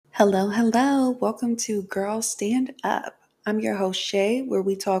Hello, hello. Welcome to Girl Stand Up. I'm your host, Shay, where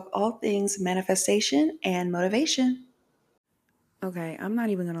we talk all things manifestation and motivation. Okay, I'm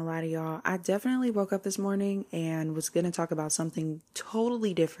not even going to lie to y'all. I definitely woke up this morning and was going to talk about something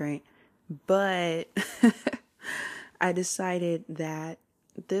totally different, but I decided that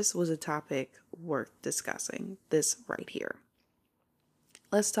this was a topic worth discussing. This right here.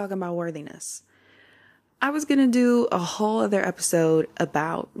 Let's talk about worthiness. I was going to do a whole other episode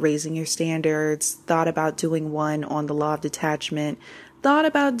about raising your standards, thought about doing one on the law of detachment, thought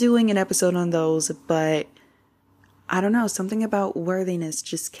about doing an episode on those, but I don't know, something about worthiness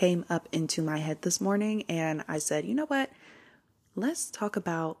just came up into my head this morning, and I said, you know what? Let's talk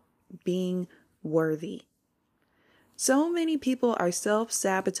about being worthy. So many people are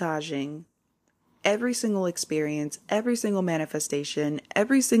self-sabotaging every single experience, every single manifestation,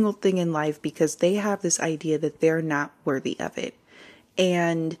 every single thing in life because they have this idea that they're not worthy of it.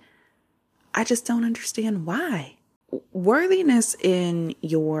 And I just don't understand why. Worthiness in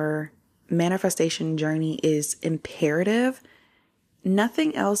your manifestation journey is imperative.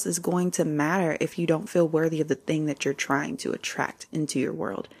 Nothing else is going to matter if you don't feel worthy of the thing that you're trying to attract into your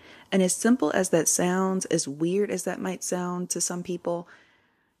world. And as simple as that sounds, as weird as that might sound to some people,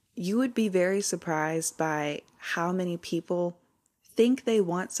 you would be very surprised by how many people think they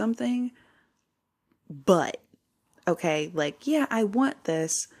want something, but, okay, like, yeah, I want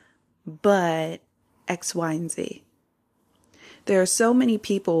this, but X, Y, and Z. There are so many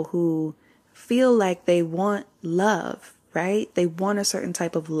people who feel like they want love, right? They want a certain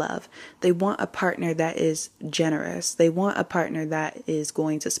type of love. They want a partner that is generous. They want a partner that is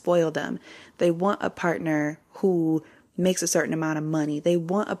going to spoil them. They want a partner who makes a certain amount of money. They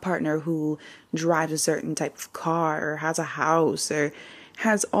want a partner who drives a certain type of car or has a house or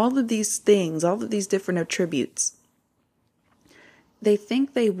has all of these things, all of these different attributes. They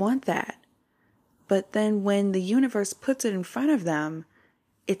think they want that. But then when the universe puts it in front of them,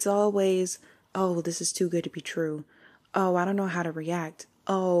 it's always, oh, this is too good to be true. Oh, I don't know how to react.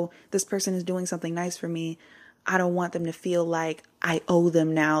 Oh, this person is doing something nice for me. I don't want them to feel like I owe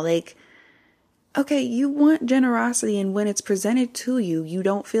them now. Like, okay, you want generosity, and when it's presented to you, you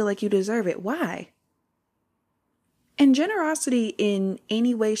don't feel like you deserve it. Why? And generosity in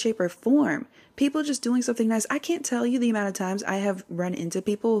any way, shape, or form, people just doing something nice. I can't tell you the amount of times I have run into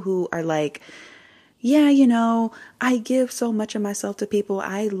people who are like, yeah, I give so much of myself to people.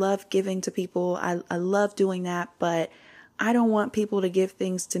 I love giving to people. I love doing that, but I don't want people to give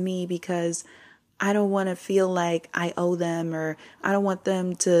things to me because I don't want to feel like I owe them, or I don't want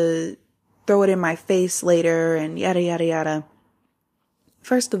them to throw it in my face later and yada, yada, yada.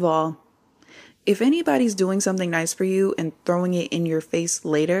 First of all, if anybody's doing something nice for you and throwing it in your face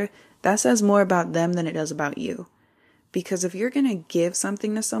later, that says more about them than it does about you. Because if you're going to give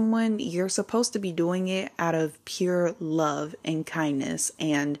something to someone, you're supposed to be doing it out of pure love and kindness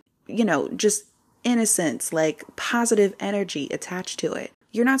and, just innocence, like positive energy attached to it.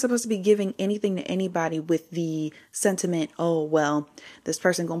 You're not supposed to be giving anything to anybody with the sentiment, oh, well, this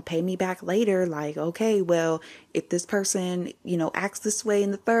person gonna pay me back later. Like, okay, well, if this person, acts this way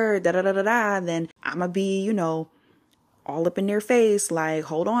in the third, then I'm gonna be, all up in their face. Like,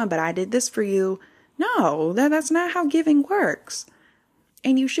 hold on, but I did this for you. No, that's not how giving works.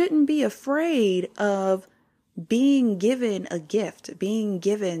 And you shouldn't be afraid of being given a gift, being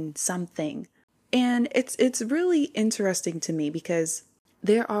given something. And it's really interesting to me because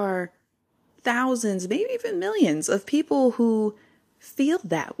there are thousands, maybe even millions of people who feel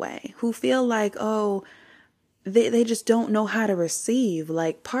that way, who feel like, oh, they just don't know how to receive.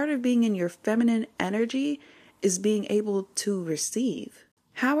 Like, part of being in your feminine energy is being able to receive.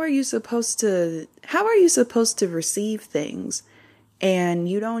 How are you supposed to receive things and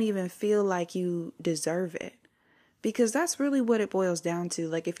you don't even feel like you deserve it? Because that's really what it boils down to.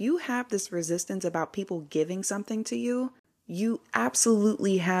 Like, if you have this resistance about people giving something to you, you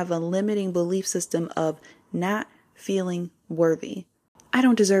absolutely have a limiting belief system of not feeling worthy. I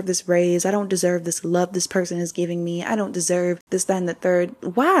don't deserve this raise. I don't deserve this love this person is giving me. I don't deserve this, that, and the third.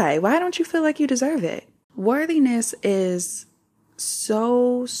 Why? Why don't you feel like you deserve it? Worthiness is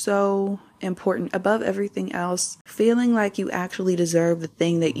so important above everything else. Feeling like you actually deserve the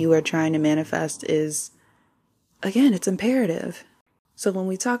thing that you are trying to manifest is, again, it's imperative. So when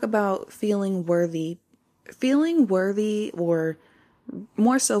we talk about feeling worthy, or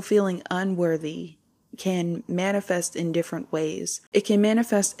more so feeling unworthy, can manifest in different ways. It can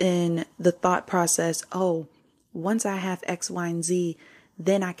manifest in the thought process, oh, once I have X, Y, and Z,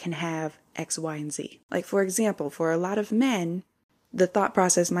 then I can have X, Y, and Z. Like, for example, for a lot of men, the thought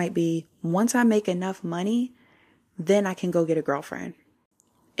process might be, once I make enough money, then I can go get a girlfriend.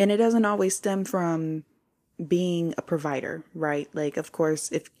 And it doesn't always stem from being a provider, right? Like, of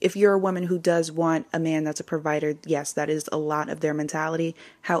course, if you're a woman who does want a man that's a provider, yes, that is a lot of their mentality.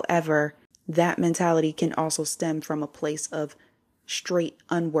 However, that mentality can also stem from a place of straight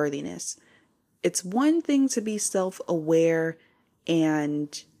unworthiness. It's one thing to be self-aware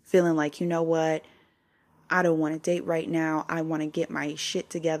and feeling like, you know what, I don't want to date right now. I want to get my shit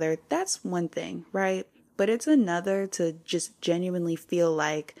together. That's one thing, right? But it's another to just genuinely feel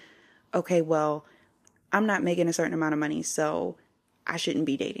like, okay, well, I'm not making a certain amount of money, so I shouldn't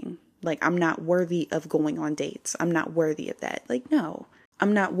be dating. Like, I'm not worthy of going on dates. I'm not worthy of that. Like, no,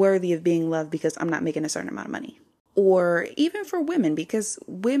 I'm not worthy of being loved because I'm not making a certain amount of money. Or even for women, because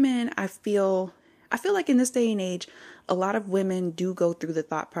women, I feel like in this day and age, a lot of women do go through the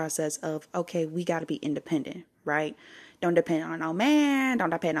thought process of, okay, we got to be independent, right? Don't depend on no man, don't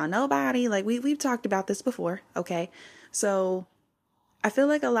depend on nobody. Like we've talked about this before, okay? So I feel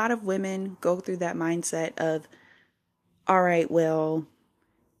like a lot of women go through that mindset of, all right, well,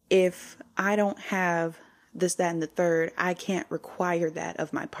 if I don't have this, that, and the third, I can't require that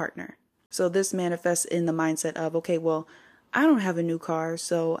of my partner. So this manifests in the mindset of, okay, well, I don't have a new car,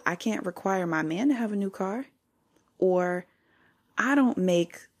 so I can't require my man to have a new car. Or I don't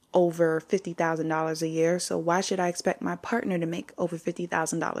make over $50,000 a year, so why should I expect my partner to make over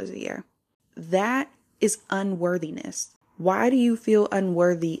 $50,000 a year? That is unworthiness. Why do you feel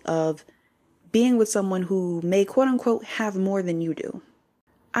unworthy of being with someone who may quote unquote have more than you do?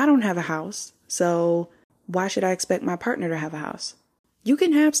 I don't have a house, so why should I expect my partner to have a house? You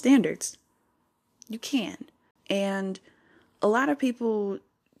can have standards. You can. And a lot of people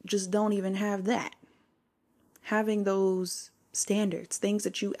just don't even have that. Having those standards, things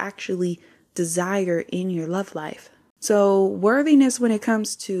that you actually desire in your love life. So worthiness when it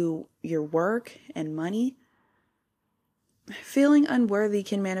comes to your work and money, feeling unworthy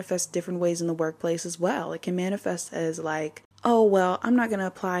can manifest different ways in the workplace as well. It can manifest as like, oh, well, I'm not going to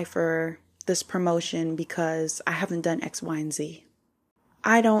apply for this promotion because I haven't done X, Y, and Z.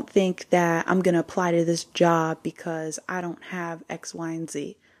 I don't think that I'm going to apply to this job because I don't have X, Y, and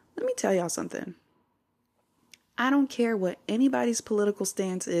Z. Let me tell y'all something. I don't care what anybody's political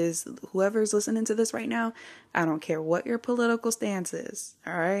stance is. Whoever's listening to this right now, I don't care what your political stance is.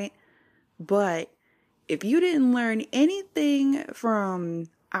 All right. But if you didn't learn anything from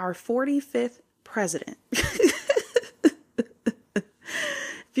our 45th president, if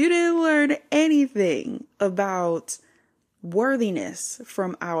you didn't learn anything about worthiness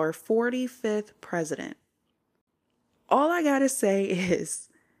from our 45th president, all I gotta say is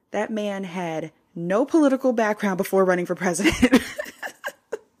that man had no political background before running for president.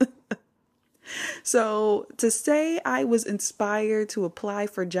 So to say I was inspired to apply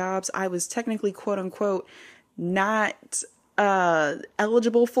for jobs I was technically quote unquote not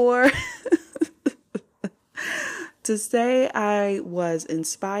eligible for, to say I was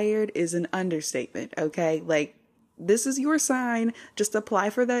inspired is an understatement. Okay. Like, this is your sign. Just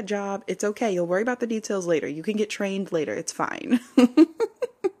apply for that job. It's okay. You'll worry about the details later. You can get trained later. It's fine.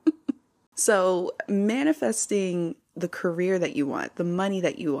 So manifesting the career that you want, the money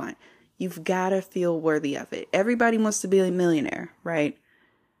that you want, you've got to feel worthy of it. Everybody wants to be a millionaire, right?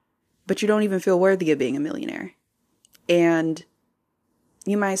 But you don't even feel worthy of being a millionaire. And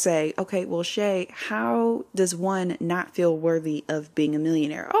you might say, okay, well, Shay, how does one not feel worthy of being a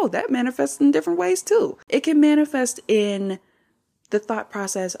millionaire? Oh, that manifests in different ways too. It can manifest in the thought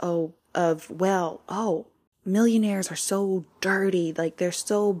process of, millionaires are so dirty. Like, they're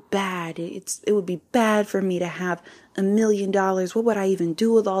so bad. It would be bad for me to have $1 million. What would I even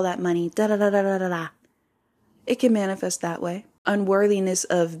do with all that money? Da da da da da da da. It can manifest that way. Unworthiness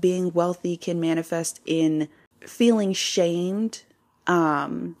of being wealthy can manifest in feeling shamed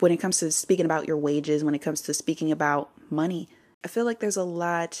when it comes to speaking about your wages, when it comes to speaking about money. I feel like there's a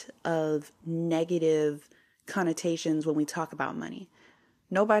lot of negative connotations when we talk about money.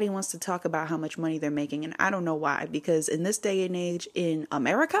 Nobody wants to talk about how much money they're making, and I don't know why, because in this day and age in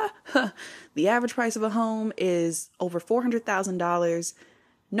America, the average price of a home is over $400,000.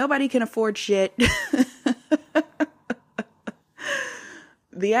 Nobody can afford shit.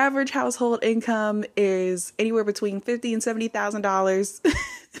 The average household income is anywhere between $50,000 and $70,000.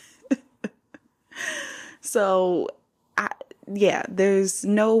 So, there's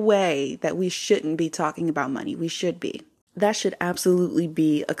no way that we shouldn't be talking about money. We should be. That should absolutely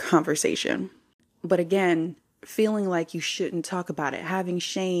be a conversation. But again, feeling like you shouldn't talk about it, having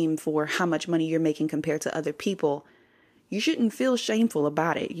shame for how much money you're making compared to other people, you shouldn't feel shameful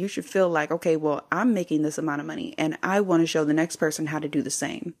about it. You should feel like, okay, well, I'm making this amount of money and I want to show the next person how to do the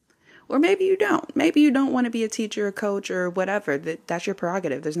same. Or maybe you don't. Maybe you don't want to be a teacher, a coach, or whatever. That's your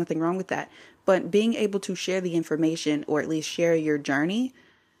prerogative. There's nothing wrong with that. But being able to share the information, or at least share your journey,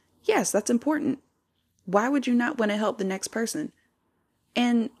 yes, that's important. Why would you not want to help the next person?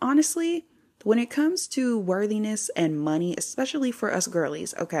 And honestly, when it comes to worthiness and money, especially for us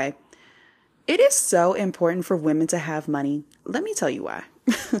girlies, okay, it is so important for women to have money. Let me tell you why.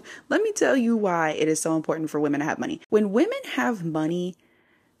 Let me tell you why it is so important for women to have money. When women have money,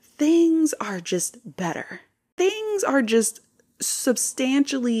 things are just better. Things are just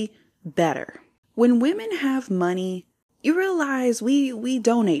substantially better. When women have money, you realize we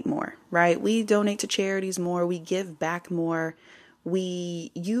donate more, right? We donate to charities more. We give back more.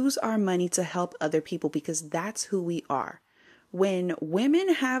 We use our money to help other people because that's who we are. When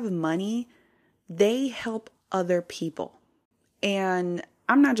women have money, they help other people. And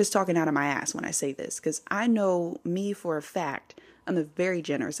I'm not just talking out of my ass when I say this, because I know me for a fact. I'm a very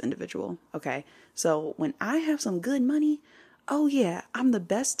generous individual. Okay. So when I have some good money, oh yeah, I'm the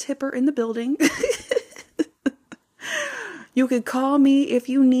best tipper in the building. You could call me if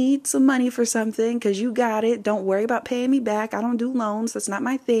you need some money for something because you got it. Don't worry about paying me back. I don't do loans. That's not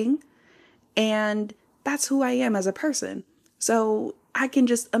my thing. And that's who I am as a person. So I can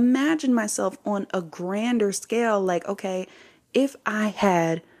just imagine myself on a grander scale. Like, okay, if I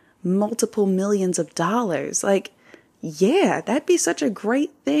had multiple millions of dollars, like, yeah, that'd be such a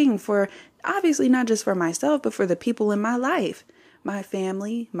great thing for, obviously not just for myself, but for the people in my life, my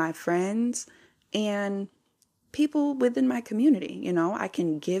family, my friends, and people within my community. You know, I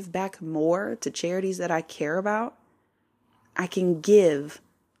can give back more to charities that I care about. I can give,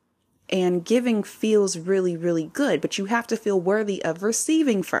 and giving feels really, really good, but you have to feel worthy of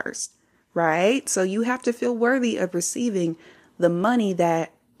receiving first, right? So you have to feel worthy of receiving the money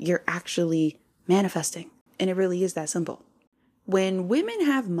that you're actually manifesting. And it really is that simple. When women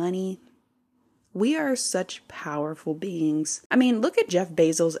have money, we are such powerful beings. I mean, look at Jeff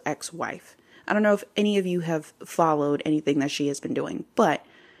Bezos' ex-wife. I don't know if any of you have followed anything that she has been doing, but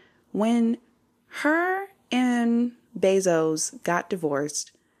when her and Bezos got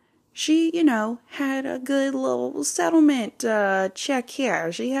divorced, she, had a good little settlement check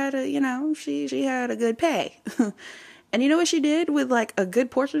here. She had she had a good pay. And you know what she did with like a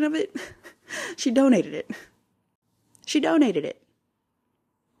good portion of it? She donated it. She donated it.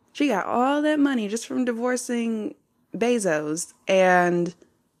 She got all that money just from divorcing Bezos and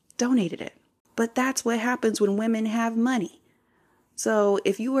donated it. But that's what happens when women have money. So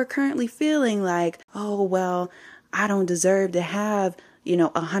if you are currently feeling like, oh, well, I don't deserve to have,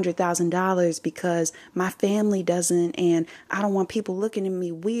 $100,000 because my family doesn't, and I don't want people looking at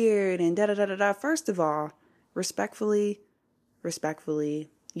me weird and da-da-da-da-da. First of all, respectfully,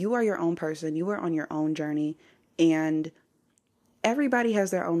 you are your own person. You are on your own journey, and everybody has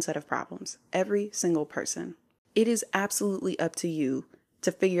their own set of problems. Every single person. It is absolutely up to you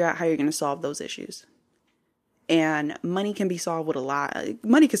to figure out how you're going to solve those issues. And money can be solved with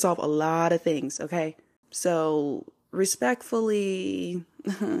money can solve a lot of things, okay? So respectfully,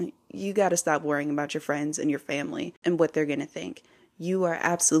 you got to stop worrying about your friends and your family and what they're going to think. You are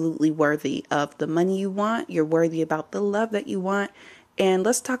absolutely worthy of the money you want. You're worthy about the love that you want. And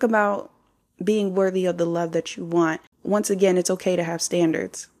let's talk about being worthy of the love that you want. Once again, it's okay to have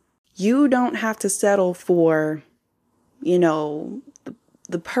standards. You don't have to settle for,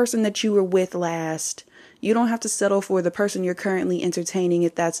 the person that you were with last. You don't have to settle for the person you're currently entertaining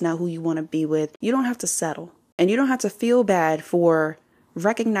if that's not who you want to be with. You don't have to settle. And you don't have to feel bad for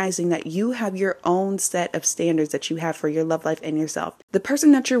recognizing that you have your own set of standards that you have for your love life and yourself. The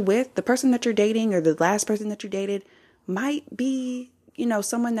person that you're with, the person that you're dating, or the last person that you dated might be,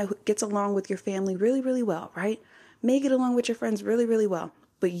 someone that gets along with your family really, really well, right? May get along with your friends really, really well.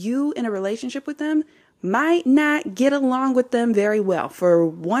 But you in a relationship with them might not get along with them very well for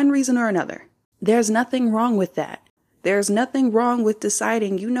one reason or another. There's nothing wrong with that. There's nothing wrong with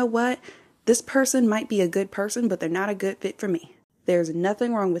deciding, you know what? This person might be a good person, but they're not a good fit for me. There's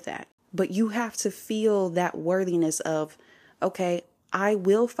nothing wrong with that. But you have to feel that worthiness of, okay, I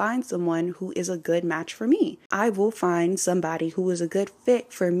will find someone who is a good match for me. I will find somebody who is a good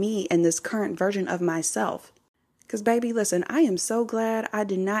fit for me and this current version of myself. Because baby, listen, I am so glad I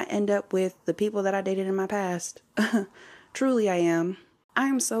did not end up with the people that I dated in my past. Truly I am. I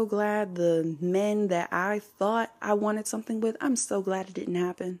am so glad the men that I thought I wanted something with, I'm so glad it didn't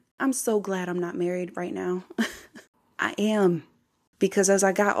happen. I'm so glad I'm not married right now. I am. Because as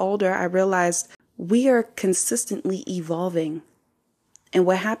I got older, I realized we are consistently evolving. And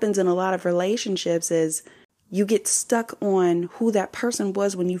what happens in a lot of relationships is you get stuck on who that person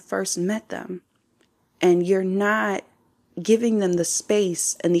was when you first met them. And you're not giving them the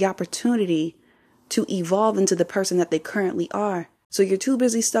space and the opportunity to evolve into the person that they currently are. So you're too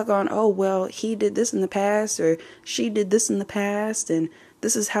busy stuck on, oh, well, he did this in the past, or she did this in the past, and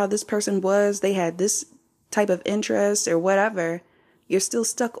this is how this person was. They had this type of interest or whatever. You're still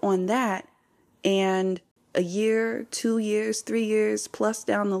stuck on that. And a year, 2 years, 3 years plus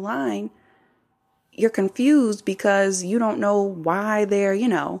down the line, you're confused because you don't know why they're,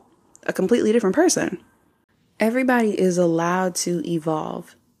 a completely different person. Everybody is allowed to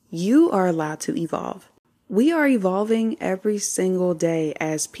evolve. You are allowed to evolve. We are evolving every single day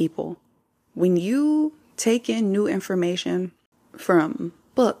as people. When you take in new information from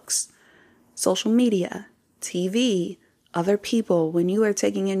books, social media, TV, other people, when you are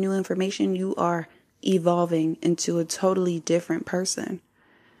taking in new information, you are evolving into a totally different person.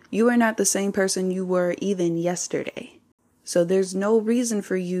 You are not the same person you were even yesterday. So there's no reason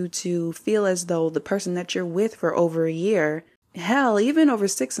for you to feel as though the person that you're with for over a year, hell, even over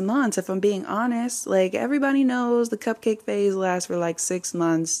 6 months, if I'm being honest, like everybody knows the cupcake phase lasts for like 6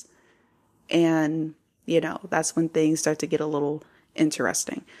 months. And, that's when things start to get a little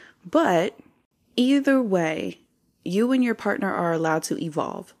interesting. But either way, you and your partner are allowed to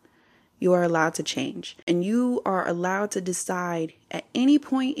evolve. You are allowed to change. And you are allowed to decide at any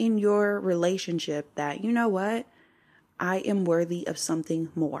point in your relationship that, you know what? I am worthy of something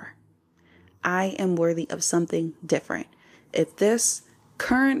more. I am worthy of something different. If this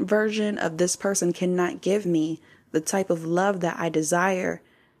current version of this person cannot give me the type of love that I desire,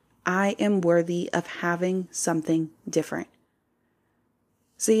 I am worthy of having something different.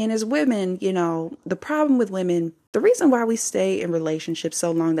 See, and as women, the problem with women, the reason why we stay in relationships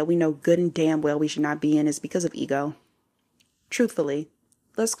so long that we know good and damn well we should not be in is because of ego. Truthfully,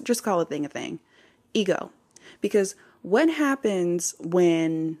 let's just call a thing. Ego. Because what happens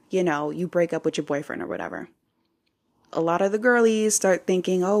when, you break up with your boyfriend or whatever? A lot of the girlies start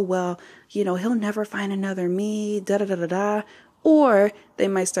thinking, oh, well, he'll never find another me, da-da-da-da-da. Or they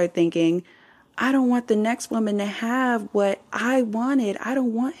might start thinking, I don't want the next woman to have what I wanted. I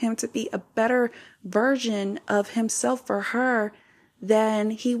don't want him to be a better version of himself for her than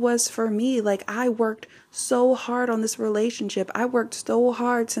he was for me. Like, I worked so hard on this relationship. I worked so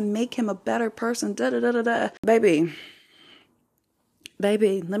hard to make him a better person. Da-da-da-da-da. Baby,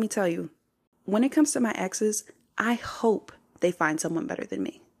 let me tell you, when it comes to my exes, I hope they find someone better than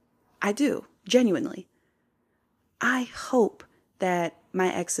me. I do, genuinely. I hope that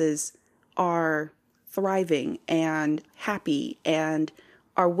my exes are thriving and happy and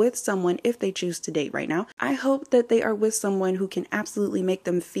are with someone, if they choose to date right now. I hope that they are with someone who can absolutely make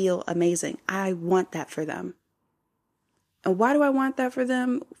them feel amazing. I want that for them. And why do I want that for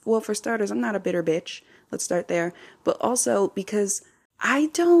them? Well, for starters, I'm not a bitter bitch. Let's start there. But also because I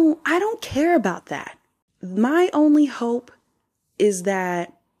don't care about that. My only hope is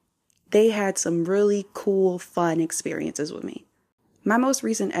that they had some really cool, fun experiences with me. My most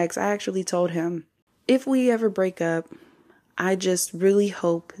recent ex, I actually told him, if we ever break up, I just really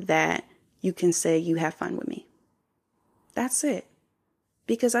hope that you can say you have fun with me. That's it.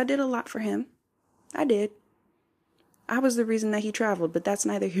 Because I did a lot for him. I did. I was the reason that he traveled, but that's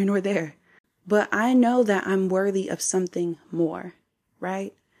neither here nor there. But I know that I'm worthy of something more,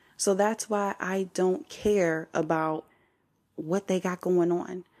 right? So that's why I don't care about what they got going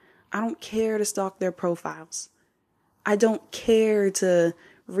on. I don't care to stalk their profiles. I don't care to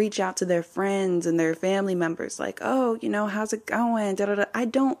reach out to their friends and their family members like, oh, how's it going? Da, da, da. I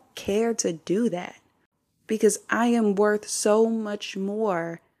don't care to do that because I am worth so much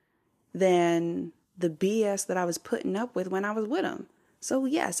more than the BS that I was putting up with when I was with them. So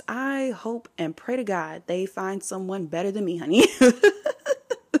yes, I hope and pray to God they find someone better than me, honey.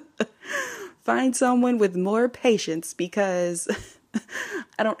 Find someone with more patience because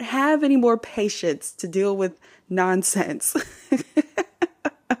I don't have any more patience to deal with nonsense.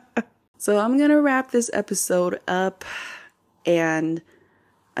 So I'm going to wrap this episode up, and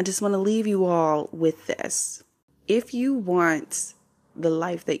I just want to leave you all with this. If you want the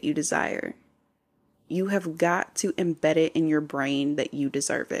life that you desire, you have got to embed it in your brain that you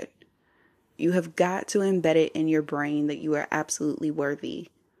deserve it. You have got to embed it in your brain that you are absolutely worthy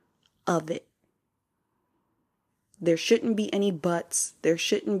of it. There shouldn't be any buts. There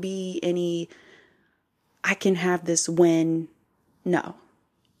shouldn't be any, I can have this when. No,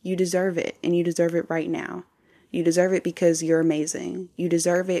 you deserve it, and you deserve it right now. You deserve it because you're amazing. You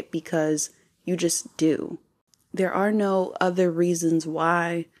deserve it because you just do. There are no other reasons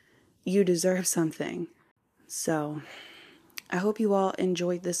why you deserve something. So I hope you all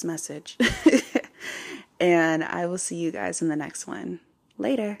enjoyed this message. And I will see you guys in the next one.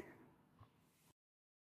 Later.